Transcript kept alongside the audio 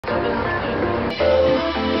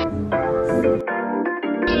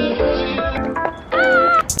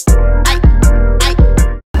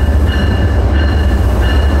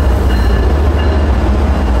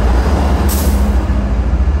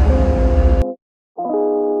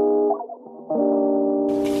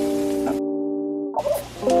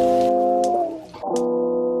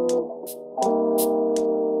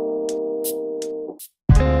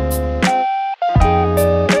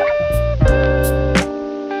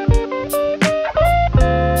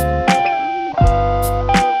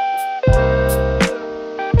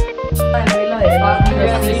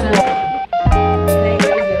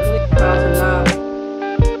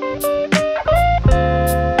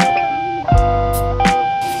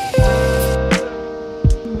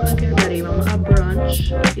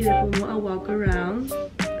Y después vamos a walk around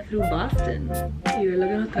through Boston y ver lo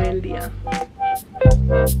que nos trae el día.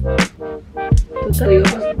 ¿Tú te digo?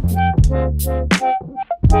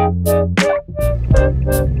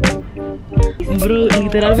 Bro,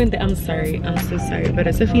 literalmente, I'm so sorry, pero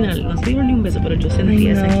ese final, no se dieron ni un beso, pero yo sentí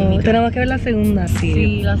esa química. Tenemos que ver la segunda.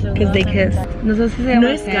 Sí, la segunda. Que they kissed. No sé si se llama. No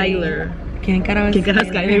es Skyler. ¿Quién carajo es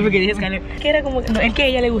Skyler? Porque dije Skyler. Que era como, no, el que a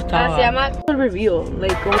ella le gustaba. Se llama el review.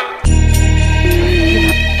 Like, como...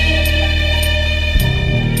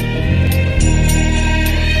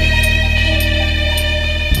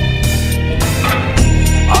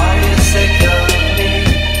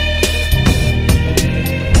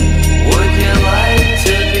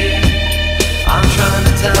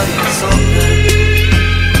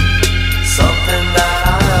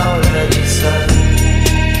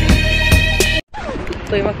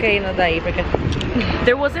 Tuvimos que irnos de ahí porque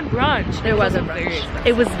there wasn't brunch. It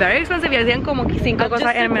was very expensive y hacían como 5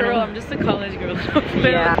 cosas en menos. I'm just a college girl.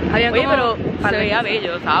 Pero, había oye, como pero se veía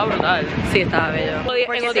bello, estaba brutal. Sí, estaba bello.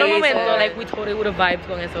 En otro momento, like, we totally would have vibed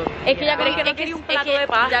con eso. Es que ya pero es que no quería un plato de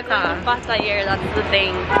pasta. Ya comimos pasta ayer, that's the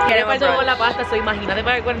thing. Queremos brunch con la pasta, so imagínate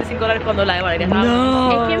pagar $45 cuando la de Valeria estaba.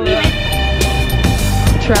 No. Es que en mi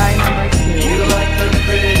try number 2. You like the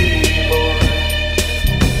pretty boy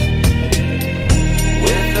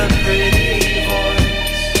with a pretty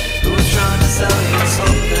voice who's trying to sell you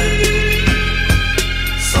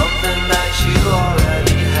something that you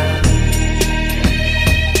already have.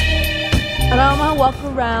 Ahora vamos a walk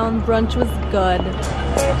around. Brunch was good.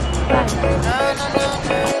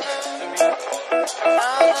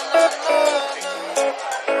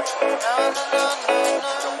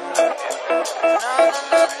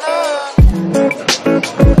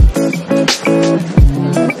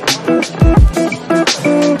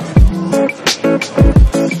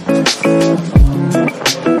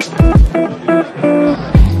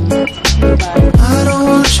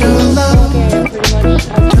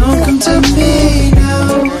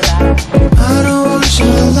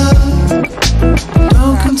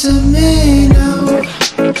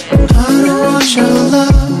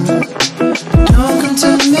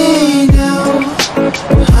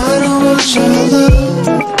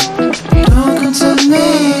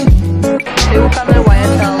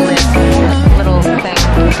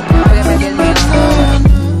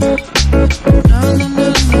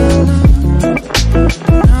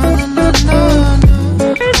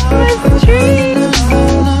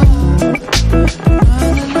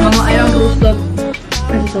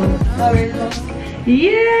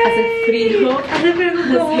 Yeah. Hace frío. Hace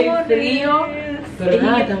frío. Pero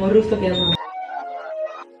nada, estamos rustos que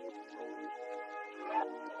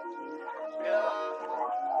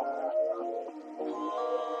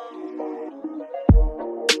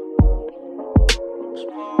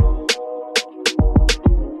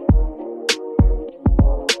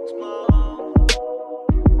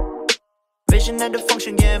Vision and the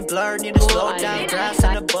function getting blurred, need to slow down. Grass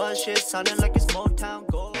in the bush, shit sounding like it's Motown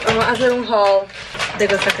Gold. Vamos a hacer un haul de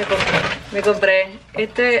cosas que compré. Me compré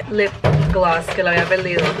este lip gloss que lo había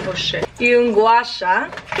perdido. Oh shit. Y un guasha.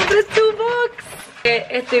 Compré 2 books.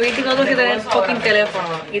 Estoy 24 que tener fucking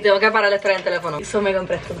teléfono y tengo que parar de estar en el teléfono. Eso me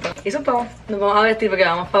compré esto. Y eso es todo. Nos vamos a vestir porque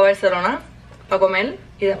vamos para Barcelona para comer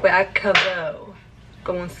y después a Cabo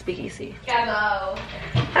como un speakeasy. Cabo.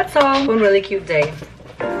 That's all. Un really cute day.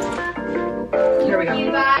 Here we go.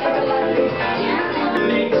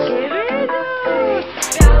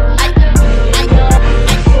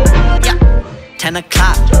 10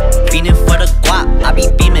 o'clock, feeding for the guap. I be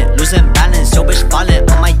beaming, losing balance, yo bitch falling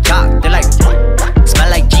on my yacht. They're like, smell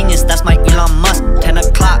like genius, that's my Elon Musk. 10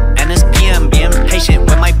 o'clock, and it's PM, being patient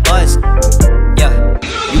with my buzz. Yeah,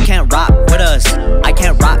 you can't rock with us, I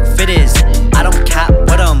can't rock fitters. I don't cap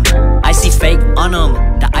with them, I see fake on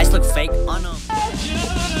them. The ice look fake on them.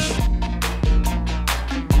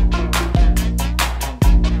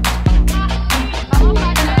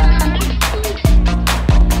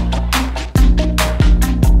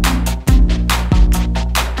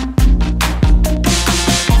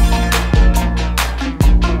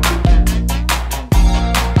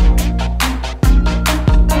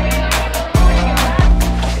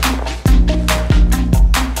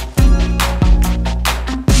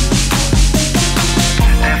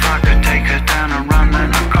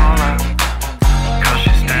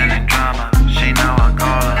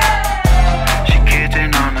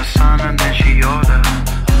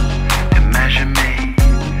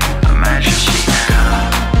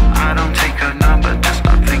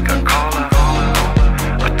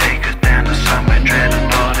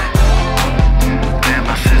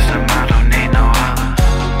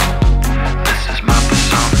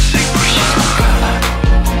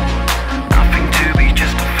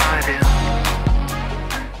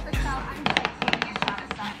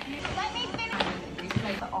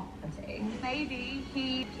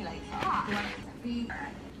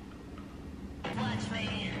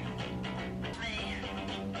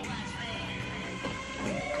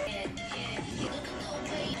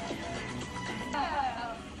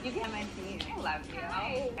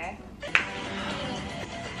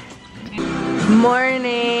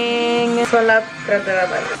 Morning. Son las 3 de la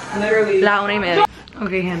tarde. La 1:30. Ok,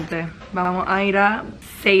 gente, vamos a ir a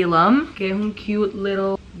Salem, que es un cute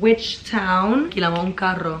little witch town. Alquilamos un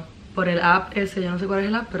carro por el app ese, yo no sé cuál es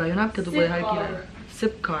el app, pero hay una app que tú puedes alquilar.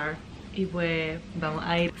 Zipcar. Y pues vamos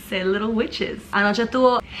a ir a ser little witches. Anoche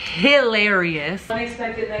estuvo hilarious.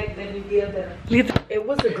 Unexpected night that we did there. Literal. It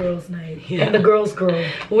was a girls' night. Yeah. And the girls girl.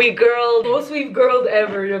 We girled. Most we've girled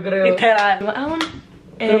ever, yo creo. Literal.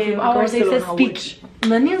 ¿Cómo se dice? Witch.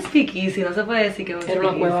 No es ni un speakeasy, no se puede decir que es un Era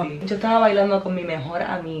una cueva. speakeasy. Yo estaba bailando con mi mejor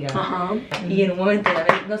amiga. Ajá. Y en un momento,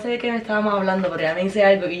 no sé de qué me estábamos hablando, pero ella me dice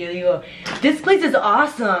algo y yo digo, this place is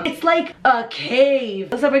awesome. It's like a cave.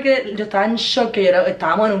 No sé por qué yo estaba en shock que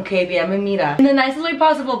estábamos en un cave y ella me mira. In the nicest way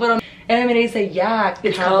possible, pero ella me mira y dice, yeah,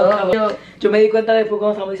 Yo me di cuenta después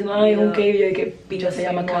cuando estábamos diciendo, ay, es un cave, y yo dije, picha, se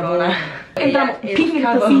llama Corona. Entramos,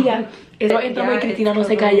 entramos y Cristina no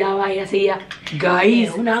se callaba y hacía,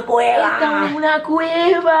 guys, una cueva. estamos en una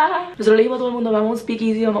cueva. Nosotros le dijimos a todo el mundo, vamos a un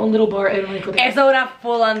speakeasy, vamos a un little bar, era una discoteca. Eso era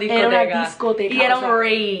full on discoteca. Era una discoteca. Y era o sea, un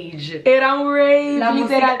rage. Era un rage, La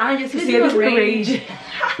literal. música, yo Sí, sí es rage.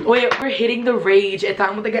 Oye, we're hitting the rage.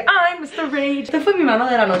 Estábamos de que, ay, Mr. Rage. Este fue mi mamá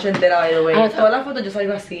de la noche entera, by the way. Ah, Todas las fotos yo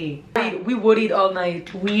salgo así. We would eat all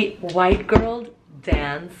night. We white girl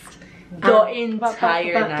danced the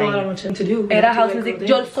entire Toda la night. noche. To do. Era To house like music. go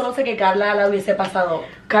Yo dance. solo sé que Carla la hubiese pasado.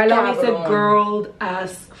 Carla dice cabrón. girled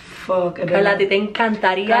as fuck. Carla, a ti te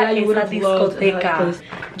encantaría Carla, you esa would've loved discoteca. that place.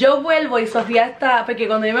 Yo vuelvo y Sofía está, porque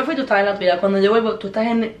cuando yo me fui tú estabas en la tuya. Cuando yo vuelvo tú estás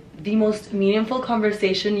en the most meaningful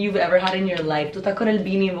conversation you've ever had in your life. Tú estás con el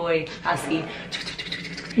Beanie Boy así.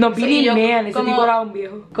 No, Sí, Billy yo Man, ese como- tipo era un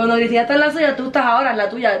viejo. Cuando Cristina está en la suya, tú estás ahora en la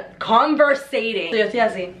tuya. Conversating. Yo estoy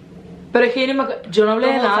así. Pero es que yo no hablé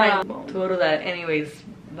de nada. To do that. Anyways,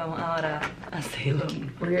 vamos ahora a Salem.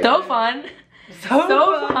 So fun.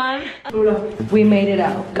 So fun. We made it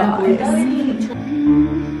out, guys.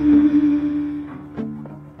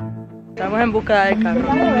 Estamos en busca del carro.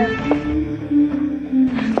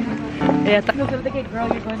 Ella está.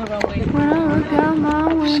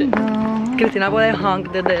 Shit. Cristina puede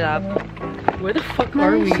honk desde la app. Where the fuck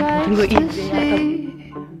are we? Tengo idea.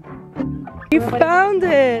 We found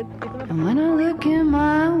it. And when I look in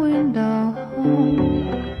my window,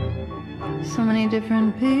 so many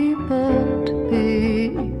different people to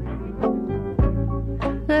be.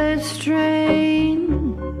 It's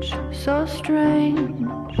strange, so strange.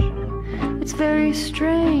 It's very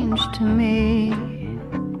strange to me.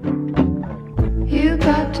 You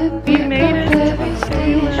got to pick up every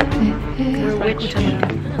stitch.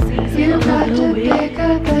 You got to pick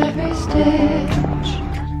up every stitch.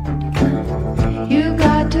 You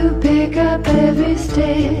got to pick up every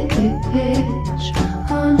stitch.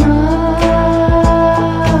 Oh no,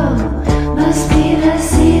 must be the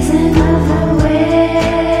season of the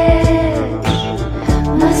witch.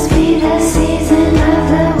 Must be the season of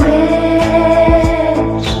the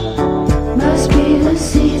witch. Must be the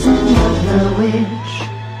season of the witch.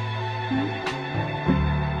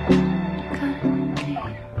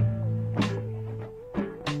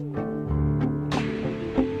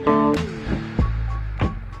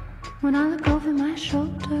 When I look over my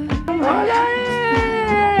shoulder, Un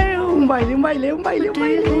baile, un baile, un baile, un do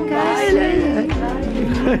you think I see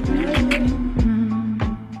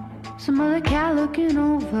some other cat looking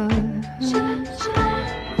over his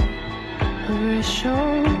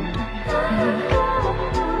shoulder?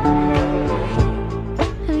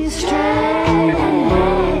 And he's strange,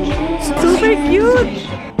 Super cute.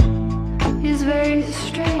 he's very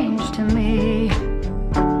strange to me.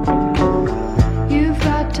 You've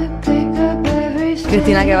got to pick up every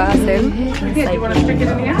Cristina, ¿qué vas a hacer?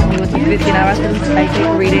 Cristina va a hacer un psychic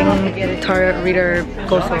reading, tarot reader,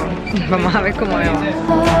 coso. Vamos a ver cómo me va.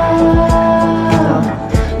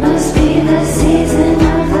 Must be the season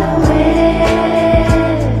of the witch.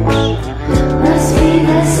 Must be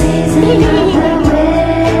the season of the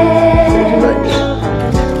witch.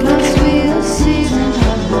 Must be the season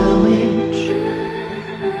of the witch.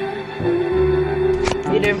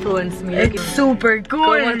 It influenced me. Es super ¿Cómo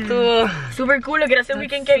cool. estuvo? Super cool, lo quiero hacer el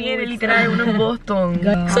weekend que viene, literal, uno en Boston.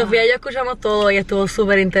 Sofía y yo escuchamos todo y estuvo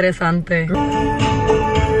súper interesante.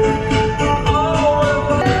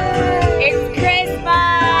 It's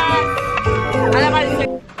Christmas.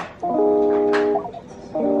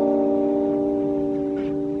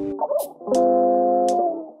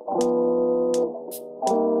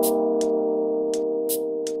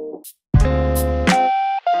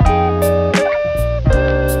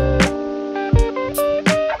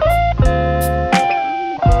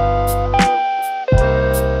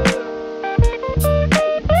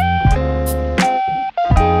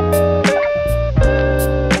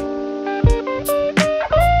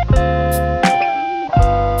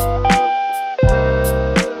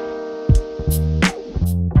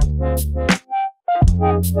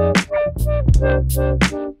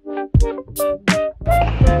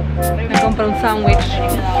 para un sándwich.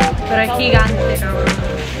 Pero es gigante,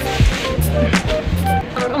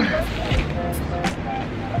 cabrón.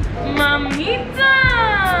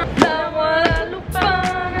 ¡Mamita! La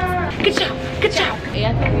guadalupana. ¡Qué chao! ¡Qué chao!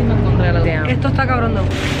 Ella está viendo en contra de la idea. Esto está cabrón, no.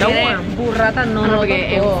 Tiene bueno. burrata, no, no,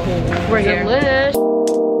 porque es right here. Delish.